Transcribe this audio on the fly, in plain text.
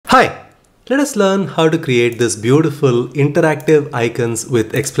Hi! Let us learn how to create this beautiful interactive icons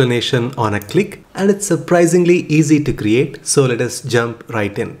with explanation on a click, and it's surprisingly easy to create, so let us jump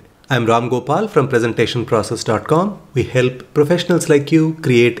right in. I'm Ramgopal from presentationprocess.com. We help professionals like you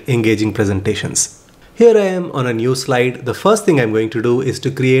create engaging presentations. Here I am on a new slide. The first thing I'm going to do is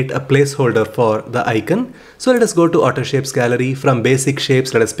to create a placeholder for the icon. So let us go to Auto Shapes Gallery. From basic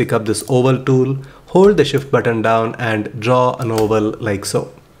shapes, let us pick up this oval tool, hold the shift button down and draw an oval like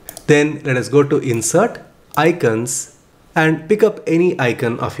so. Then let us go to Insert, Icons, and pick up any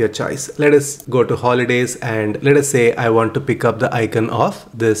icon of your choice. Let us go to Holidays and let us say I want to pick up the icon of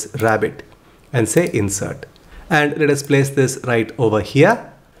this rabbit and say Insert. And let us place this right over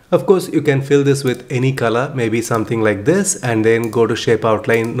here. Of course, you can fill this with any color, maybe something like this, and then go to Shape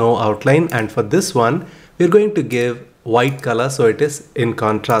Outline, No Outline. And for this one, we're going to give white color so it is in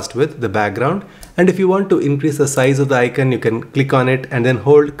contrast with the background. And if you want to increase the size of the icon, you can click on it and then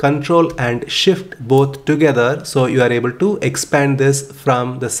hold Ctrl and Shift both together so you are able to expand this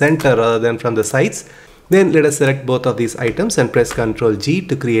from the center rather than from the sides. Then let us select both of these items and press Ctrl G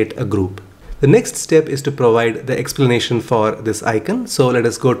to create a group. The next step is to provide the explanation for this icon. So let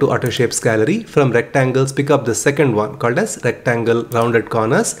us go to Auto Shapes Gallery. From rectangles, pick up the second one called as Rectangle Rounded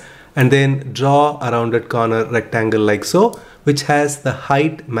Corners and then draw a rounded corner rectangle like so, which has the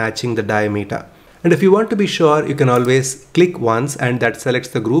height matching the diameter. And if you want to be sure, you can always click once and that selects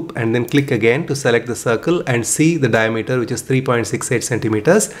the group, and then click again to select the circle and see the diameter, which is 3.68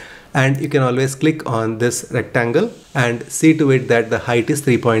 centimeters. And you can always click on this rectangle and see to it that the height is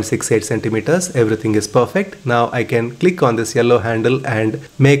 3.68 centimeters. Everything is perfect. Now I can click on this yellow handle and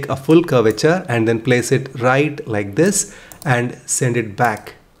make a full curvature and then place it right like this and send it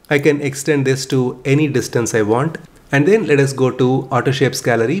back. I can extend this to any distance I want. And then let us go to Auto Shapes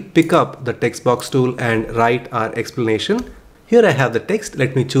Gallery, pick up the text box tool and write our explanation. Here I have the text.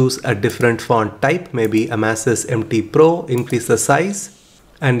 Let me choose a different font type, maybe Amasis MT Pro, increase the size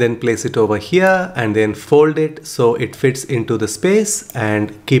and then place it over here and then fold it so it fits into the space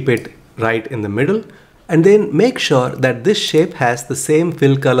and keep it right in the middle. And then make sure that this shape has the same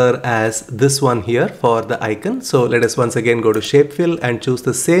fill color as this one here for the icon. So let us once again go to Shape Fill and choose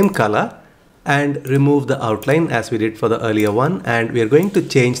the same color and remove the outline as we did for the earlier one, and we are going to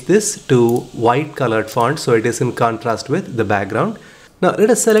change this to white colored font so it is in contrast with the background. Now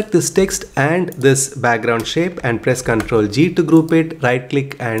let us select this text and this background shape and press Ctrl G to group it, right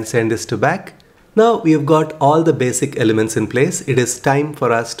click and send this to back. Now we have got all the basic elements in place. It is time for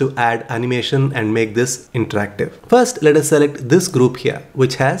us to add animation and make this interactive. First, let us select this group here,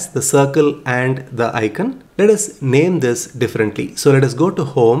 which has the circle and the icon. Let us name this differently. So let us go to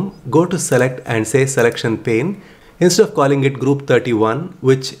Home, go to Select and say Selection Pane. Instead of calling it Group 31,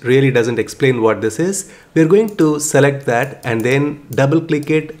 which really doesn't explain what this is, we are going to select that and then double click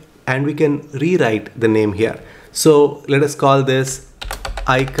it and we can rewrite the name here. So let us call this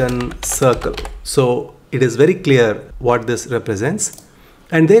Icon Circle. So it is very clear what this represents.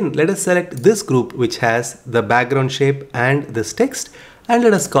 And then let us select this group which has the background shape and this text, and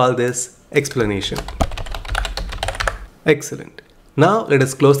let us call this Explanation. Excellent. Now let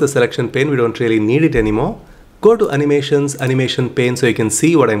us close the selection pane. We don't really need it anymore. Go to Animations, Animation Pane so you can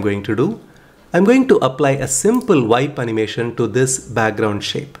see what I'm going to do. I'm going to apply a simple wipe animation to this background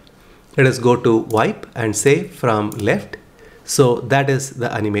shape. Let us go to Wipe and say from left. So that is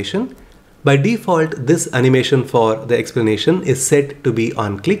the animation. By default, this animation for the explanation is set to be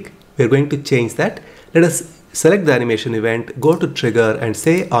on click. We're going to change that. Let us select the animation event, go to Trigger and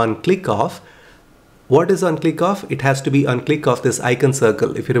say on click off. What is on click off? It has to be on click off this icon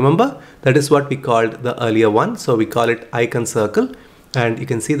circle. If you remember, that is what we called the earlier one. So we call it icon circle, and you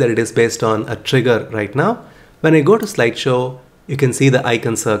can see that it is based on a trigger right now. When I go to slideshow, you can see the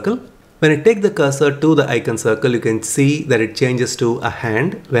icon circle. When I take the cursor to the icon circle, you can see that it changes to a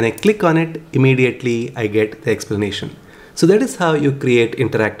hand. When I click on it, immediately I get the explanation. So that is how you create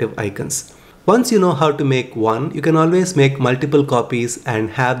interactive icons. Once you know how to make one, you can always make multiple copies and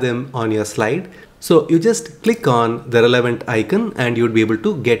have them on your slide. So you just click on the relevant icon and you would be able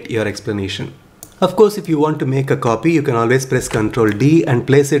to get your explanation. Of course, if you want to make a copy, you can always press Ctrl D and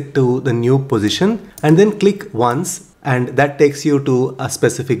place it to the new position and then click once, and that takes you to a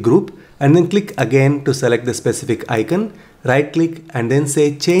specific group, and then click again to select the specific icon, right click and then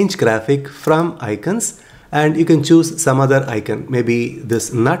say Change Graphic from Icons, and you can choose some other icon. Maybe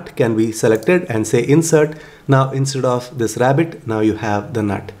this nut can be selected and say Insert. Now instead of this rabbit, now you have the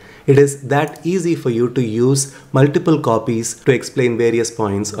nut. It is that easy for you to use multiple copies to explain various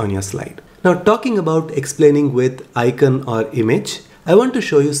points on your slide. Now talking about explaining with icon or image, I want to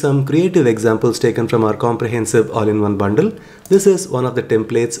show you some creative examples taken from our comprehensive all-in-one bundle. This is one of the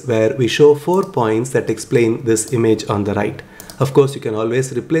templates where we show 4 points that explain this image on the right. Of course, you can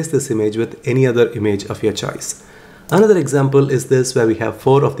always replace this image with any other image of your choice. Another example is this, where we have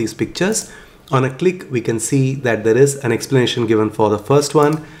 4 of these pictures. On a click, we can see that there is an explanation given for the first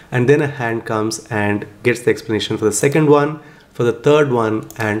one, and then a hand comes and gets the explanation for the second one, for the third one,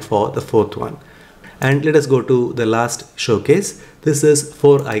 and for the fourth one. And let us go to the last showcase. This is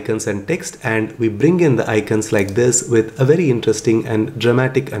 4 icons and text, and we bring in the icons like this with a very interesting and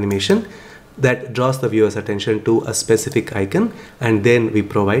dramatic animation that draws the viewer's attention to a specific icon, and then we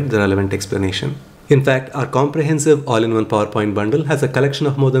provide the relevant explanation. In fact, our comprehensive all-in-one PowerPoint bundle has a collection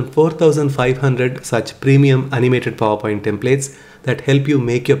of more than 4,500 such premium animated PowerPoint templates that help you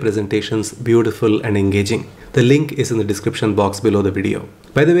make your presentations beautiful and engaging. The link is in the description box below the video.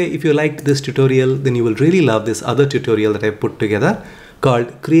 By the way, if you liked this tutorial, then you will really love this other tutorial that I put together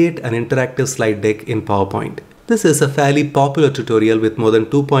called Create an Interactive Slide Deck in PowerPoint. This is a fairly popular tutorial with more than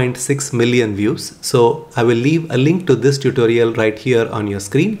 2.6 million views. So I will leave a link to this tutorial right here on your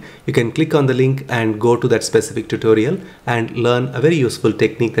screen. You can click on the link and go to that specific tutorial and learn a very useful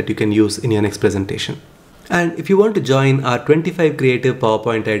technique that you can use in your next presentation. And if you want to join our 25 creative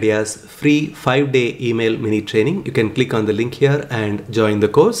PowerPoint ideas free 5-day email mini training, you can click on the link here and join the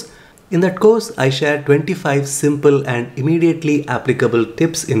course. In that course, I share 25 simple and immediately applicable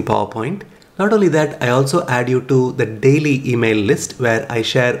tips in PowerPoint. Not only that, I also add you to the daily email list where I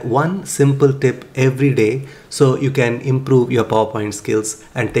share one simple tip every day so you can improve your PowerPoint skills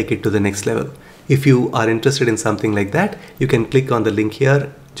and take it to the next level. If you are interested in something like that, you can click on the link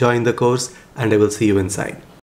here, join the course, and I will see you inside.